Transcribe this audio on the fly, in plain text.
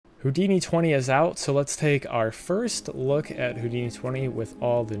Houdini 20 is out, so let's take our first look at Houdini 20 with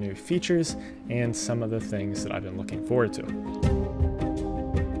all the new features and some of the things that I've been looking forward to.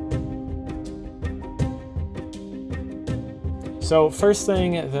 So first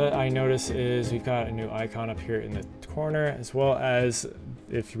thing that I notice is we've got a new icon up here in the corner, as well as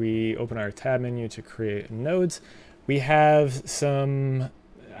if we open our tab menu to create nodes, we have some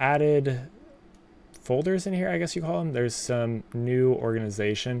added folders in here, I guess you call them. There's some new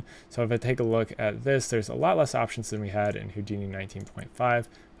organization. So if I take a look at this, there's a lot less options than we had in Houdini 19.5.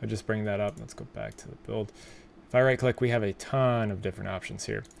 I just bring that up. Let's go back to the build. If I right click, we have a ton of different options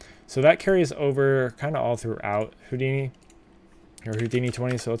here. So that carries over kind of all throughout Houdini or Houdini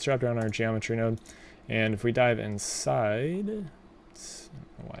 20. So let's drop down our geometry node. And if we dive inside, I don't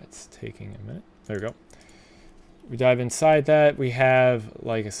know why it's taking a minute. There we go. We dive inside that, we have,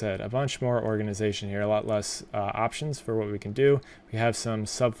 like I said, a bunch more organization here, a lot less options for what we can do. We have some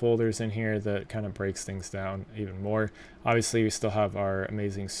subfolders in here that kind of breaks things down even more. Obviously, we still have our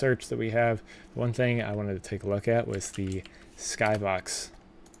amazing search that we have. One thing I wanted to take a look at was the skybox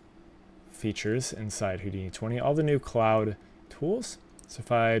features inside Houdini 20, all the new cloud tools. So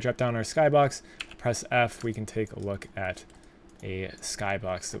if I drop down our skybox, press F, we can take a look at a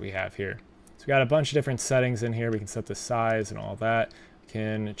skybox that we have here. So we got a bunch of different settings in here. We can set the size and all that. We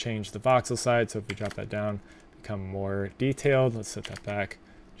can change the voxel size. So if we drop that down, become more detailed. Let's set that back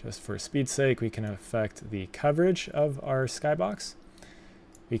just for speed's sake. We can affect the coverage of our skybox.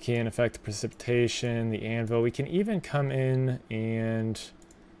 We can affect the precipitation, the anvil. We can even come in and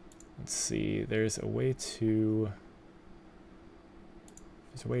let's see, there's a way to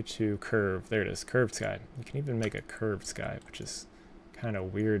curve. There it is, curved sky. You can even make a curved sky, which is kind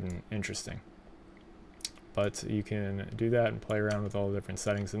of weird and interesting. But you can do that and play around with all the different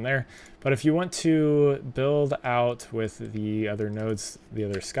settings in there. But if you want to build out with the other nodes, the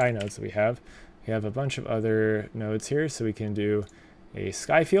other sky nodes that we have a bunch of other nodes here. So we can do a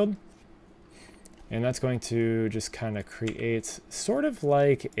sky field. And that's going to just kind of create sort of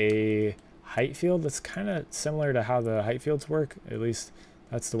like a height field. That's kind of similar to how the height fields work. At least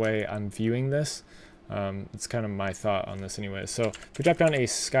that's the way I'm viewing this. It's kind of my thought on this anyway. So if we drop down a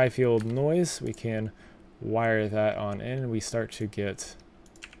sky field noise, we can wire that on in, and we start to get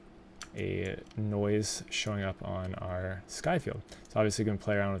a noise showing up on our sky field. So obviously you can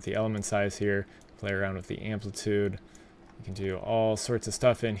play around with the element size here, play around with the amplitude. You can do all sorts of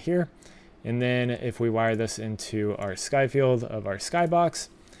stuff in here. And then if we wire this into our sky field of our skybox,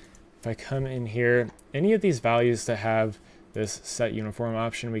 if I come in here, any of these values that have this set uniform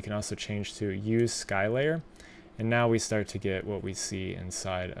option, we can also change to use sky layer. And now we start to get what we see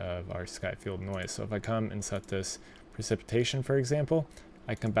inside of our sky field noise. So if I come and set this precipitation, for example,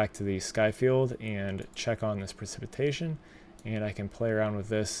 I come back to the sky field and check on this precipitation, and I can play around with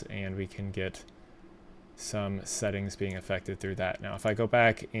this and we can get some settings being affected through that. Now, if I go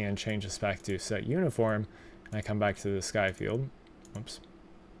back and change this back to set uniform, and I come back to the sky field, come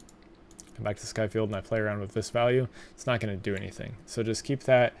back to the sky field and I play around with this value, it's not going to do anything. So just keep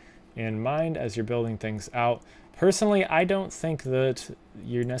that in mind as you're building things out. Personally, I don't think that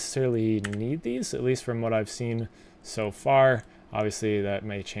you necessarily need these, at least from what I've seen so far. Obviously, that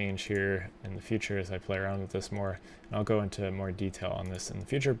may change here in the future as I play around with this more. And I'll go into more detail on this in the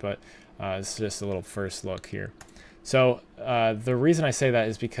future, but it's just a little first look here. So the reason I say that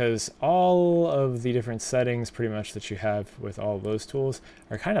is because all of the different settings pretty much that you have with all of those tools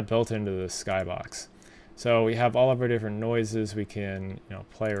are kind of built into the skybox. So we have all of our different noises. We can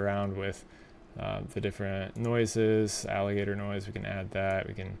play around with the different noises, alligator noise, we can add that.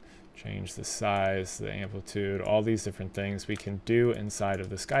 We can change the size, the amplitude, all these different things we can do inside of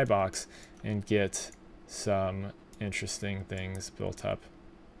the skybox and get some interesting things built up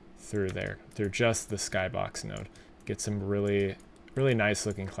through there, through just the skybox node. Get some really nice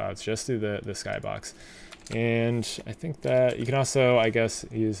looking clouds just through the skybox. And I think that you can also, I guess,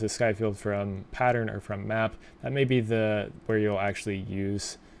 use the sky field from pattern or from map. That may be where you'll actually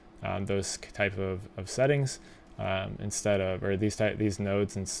use those type of settings instead of, or these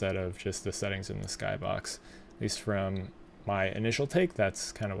nodes instead of just the settings in the skybox. At least from my initial take,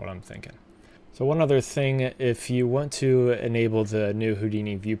 that's kind of what I'm thinking. So one other thing, if you want to enable the new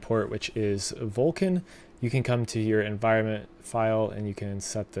Houdini viewport, which is Vulkan, you can come to your environment file and you can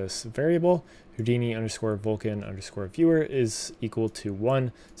set this variable. Houdini _Vulkan_viewer is equal to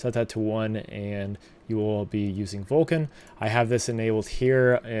 1. Set that to 1 and you will be using Vulkan. I have this enabled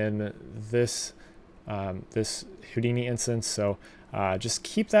here in this this Houdini instance, so just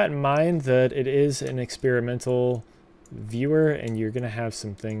keep that in mind that it is an experimental viewer and you're going to have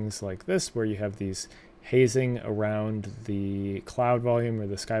some things like this where you have these hazing around the cloud volume or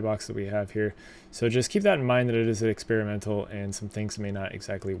the skybox that we have here. So just keep that in mind that it is experimental and some things may not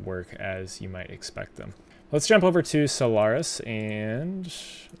exactly work as you might expect them. Let's jump over to Solaris and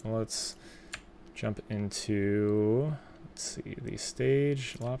let's jump into, let's see, the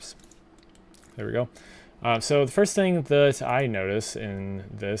stage lops. There we go. So the first thing that I notice in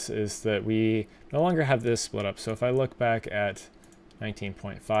this is that we no longer have this split up. So if I look back at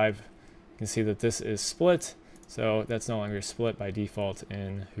 19.5, you can see that this is split. So that's no longer split by default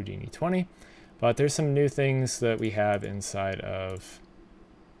in Houdini 20. But there's some new things that we have inside of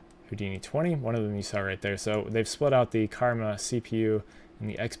Houdini 20. One of them you saw right there. So they've split out the Karma CPU and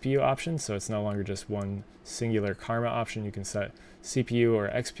the XPU options. So it's no longer just one singular Karma option. You can set CPU or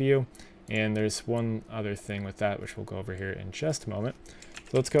XPU. And there's one other thing with that, which we'll go over here in just a moment.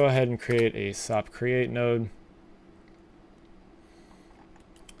 So let's go ahead and create a SOP create node.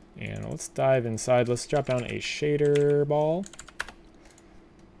 And let's dive inside. Let's drop down a shader ball.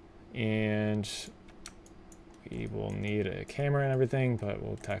 And we will need a camera and everything, but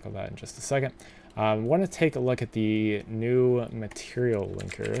we'll tackle that in just a second. I want to take a look at the new material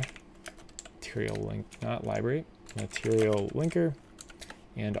linker. Material link, not library. Material linker.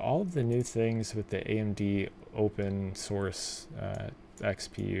 And all of the new things with the AMD open source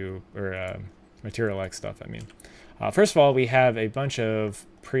XPU or Material X stuff, I mean. First of all, we have a bunch of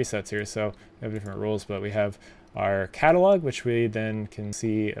presets here, so we have different rules, but we have our catalog, which we then can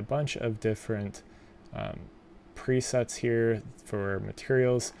see a bunch of different presets here for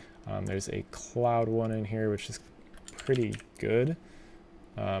materials. There's a cloud one in here, which is pretty good.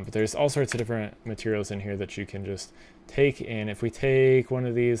 But there's all sorts of different materials in here that you can just take. And if we take one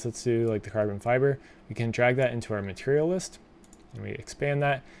of these, let's do like the carbon fiber, we can drag that into our material list and we expand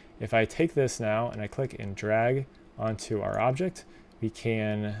that. If I take this now and I click and drag onto our object, we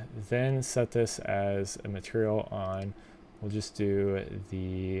can then set this as a material on, we'll just do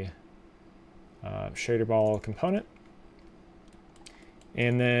the shader ball component.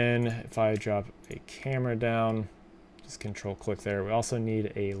 And then if I drop a camera down, just control click there. We also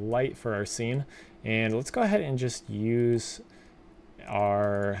need a light for our scene. And let's go ahead and just use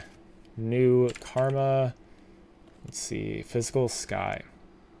our new Karma, let's see, physical sky.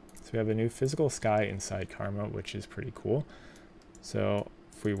 So we have a new physical sky inside Karma, which is pretty cool. So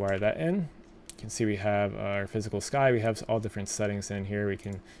if we wire that in, you can see we have our physical sky. We have all different settings in here. We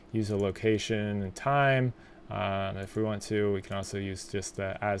can use a location and time. If we want to, we can also use just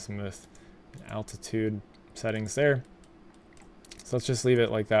the azimuth and altitude settings there. So let's just leave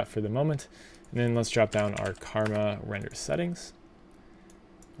it like that for the moment. And then let's drop down our Karma render settings.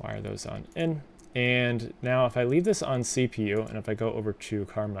 Wire those on in. And now if I leave this on CPU and if I go over to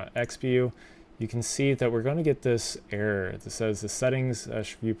Karma XPU, you can see that we're going to get this error that says the settings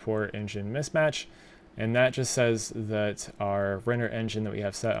viewport engine mismatch. And that just says that our render engine that we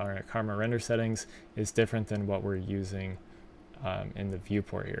have set on our Karma render settings is different than what we're using in the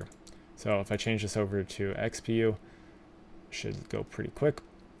viewport here. So if I change this over to XPU, should go pretty quick.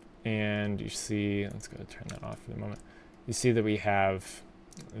 And you see, let's go turn that off for the moment. You see that we have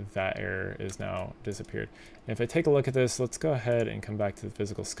that error is now disappeared. And if I take a look at this, let's go ahead and come back to the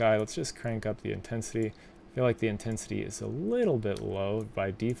physical sky. Let's just crank up the intensity. I feel like the intensity is a little bit low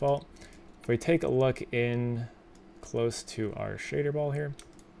by default. If we take a look in close to our shader ball here,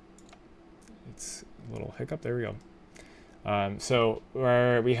 it's a little hiccup, there we go. So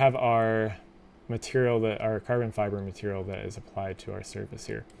we have our material, that our carbon fiber material that is applied to our surface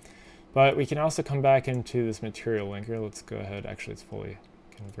here. But we can also come back into this material linker. Let's go ahead, actually it's fully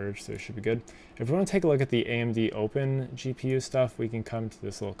converged, so it should be good. If we want to take a look at the AMD open GPU stuff, we can come to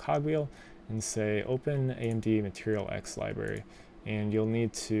this little cogwheel and say open AMD Material X library. And you'll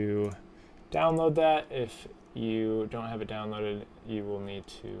need to download that. If you don't have it downloaded, you will need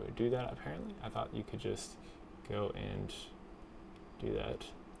to do that apparently. I thought you could just go and do that.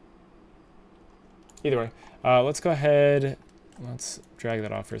 Either way, let's go ahead, let's drag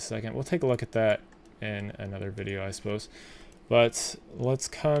that off for a second. We'll take a look at that in another video, I suppose. But let's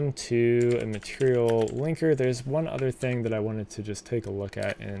come to a material linker. There's one other thing that I wanted to just take a look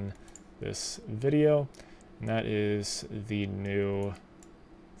at in this video, and that is the new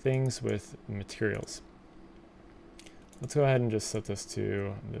things with materials. Let's go ahead and just set this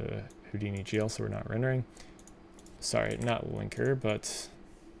to the Houdini GL so we're not rendering. Sorry, not linker, but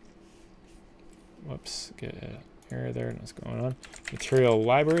whoops, get an error there. What's going on? Material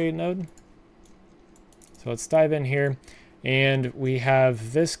library node. So let's dive in here, and we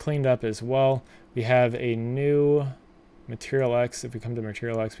have this cleaned up as well. We have a new Material X. If we come to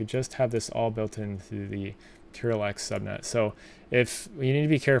Material X, we just have this all built into the Material X subnet. So if you need to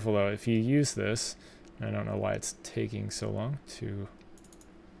be careful though, if you use this, I don't know why it's taking so long to,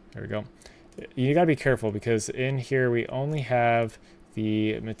 there we go. You gotta be careful because in here we only have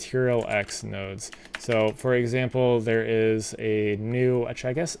the material X nodes. So for example, there is a new, which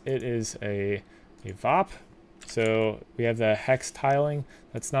I guess it is a VOP. So we have the hex tiling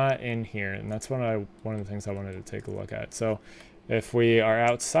that's not in here, and that's one of the things I wanted to take a look at. So if we are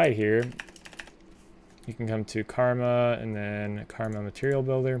outside here, you can come to Karma and then Karma Material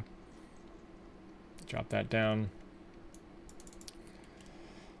Builder. Drop that down.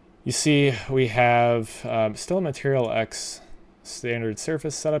 You see we have still a Material X standard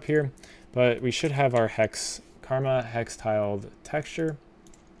surface set up here, but we should have our Karma hex tiled texture.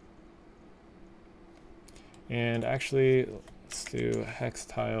 And actually, let's do hex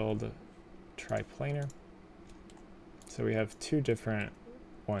tiled triplanar. So we have two different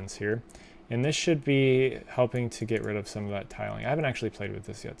ones here. And this should be helping to get rid of some of that tiling. I haven't actually played with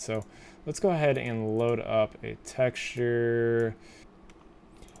this yet. So let's go ahead and load up a texture.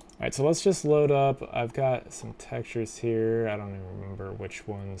 All right, so let's just load up. I've got some textures here. I don't even remember which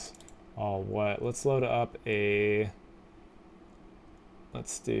ones all what. Let's load up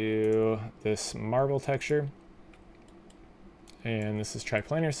let's do this marble texture. And this is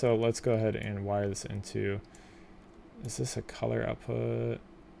triplanar, so let's go ahead and wire this into, is this a color output?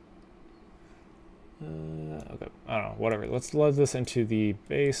 Okay, I don't know, whatever. Let's load this into the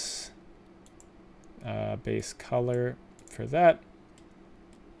base color for that.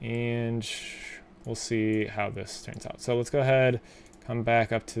 And we'll see how this turns out. So let's go ahead, come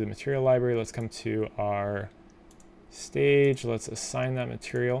back up to the material library. Let's come to our stage. Let's assign that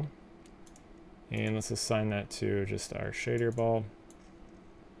material. And let's assign that to just our shader ball.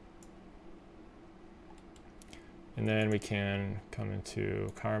 And then we can come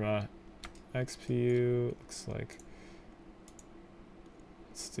into Karma XPU. Looks like,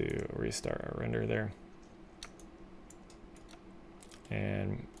 let's do restart our render there.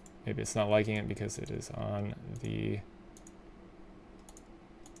 And maybe it's not liking it because it is on the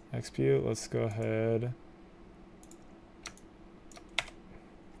XPU. Let's go ahead.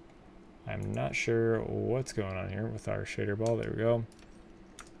 I'm not sure what's going on here with our shader ball. There we go.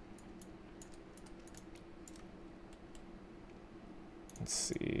 Let's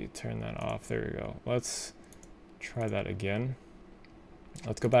see, turn that off. There we go. Let's try that again.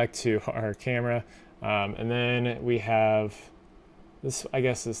 Let's go back to our camera. And then we have this, I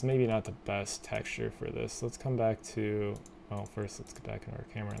guess this maybe not the best texture for this. Let's come back to, well, first let's get back into our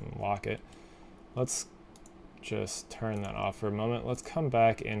camera and lock it. Let's just turn that off for a moment. Let's come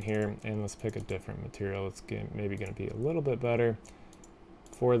back in here and let's pick a different material. It's maybe going to be a little bit better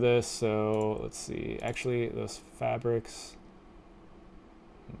for this. So let's see, actually those fabrics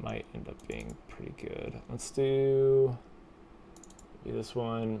might end up being pretty good. Let's do this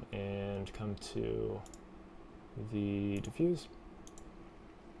one and come to the diffuse.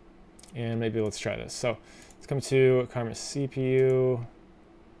 And maybe let's try this. So let's come to Karma CPU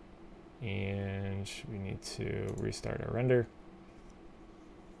and we need to restart our render.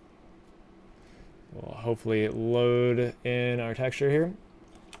 We'll hopefully load in our texture here.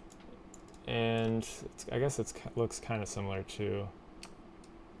 And I guess it looks kind of similar to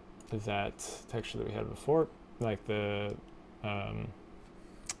that texture that we had before, like the,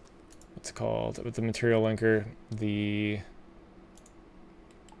 what's it called, with the material linker,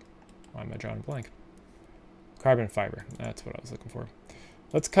 why am I drawing a blank? Carbon fiber, that's what I was looking for.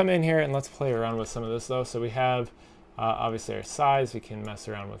 Let's come in here and let's play around with some of this though. So we have obviously our size, we can mess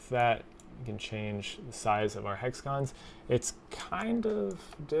around with that. We can change the size of our hexagons. It's kind of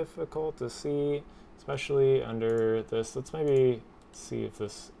difficult to see, especially under this. Let's maybe see if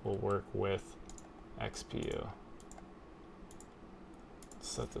this will work with XPU.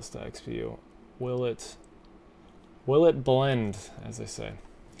 Set this to XPU. Will it blend, as they say?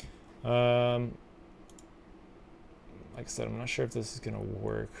 Like I said, I'm not sure if this is going to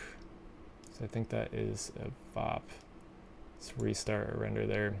work. So I think that is a VOP. Let's restart our render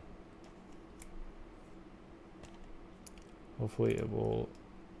there. Hopefully it will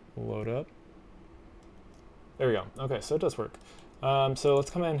load up. There we go. Okay, so it does work. So let's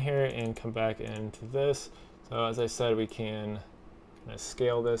come in here and come back into this. So as I said, we can kind of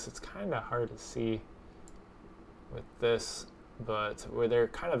scale this. It's kind of hard to see with this, but where they're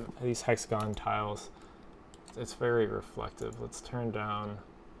kind of these hexagon tiles, it's very reflective. Let's turn down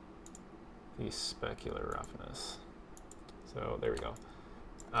the specular roughness. So there we go.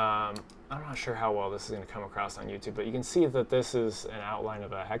 I'm not sure how well this is going to come across on YouTube, but you can see that this is an outline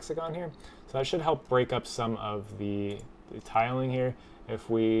of a hexagon here. So that should help break up some of the tiling here. If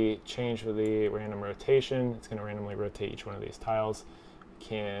we change the random rotation, it's going to randomly rotate each one of these tiles. We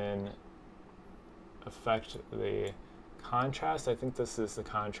can affect the contrast. I think this is the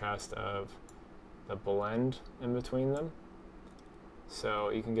contrast of the blend in between them. So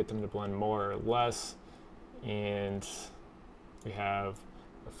you can get them to blend more or less. And we have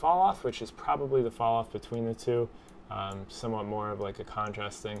the fall off, which is probably the fall off between the two, somewhat more of like a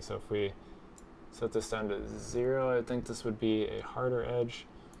contrast thing. So if we set this down to 0, I think this would be a harder edge.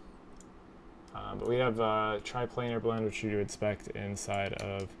 But we have triplanar blend, which you would expect inside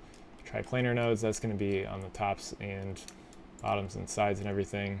of triplanar nodes. That's going to be on the tops and bottoms and sides and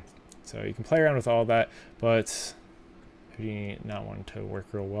everything. So you can play around with all that, but Houdini not wanting to work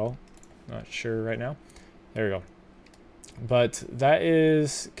real well. Not sure right now. There we go. But that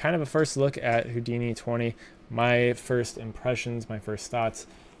is kind of a first look at Houdini 20. My first impressions, my first thoughts,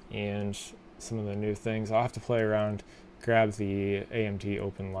 and some of the new things. I'll have to play around, grab the AMD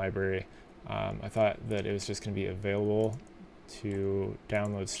Open Library. I thought that it was just going to be available to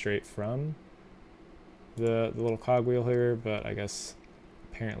download straight from the little cogwheel here, but I guess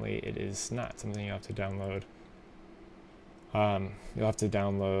apparently it is not something you have to download. You'll have to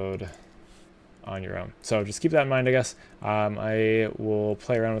download on your own. So just keep that in mind, I guess. I will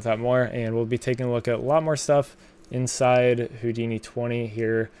play around with that more, and we'll be taking a look at a lot more stuff inside Houdini 20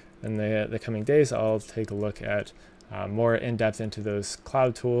 here in the coming days. I'll take a look at more in-depth into those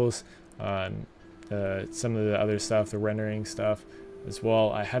cloud tools, some of the other stuff, the rendering stuff as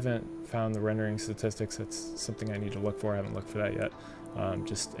well. I haven't found the rendering statistics. That's something I need to look for. I haven't looked for that yet.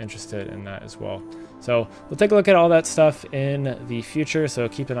 Just interested in that as well. So we'll take a look at all that stuff in the future, so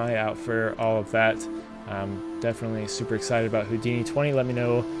keep an eye out for all of that. Definitely super excited about Houdini 20. Let me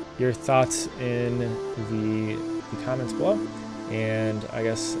know your thoughts in the comments below, and I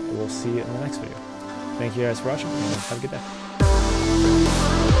guess we'll see you in the next video. Thank you guys for watching, and have a good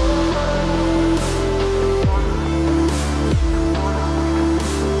day.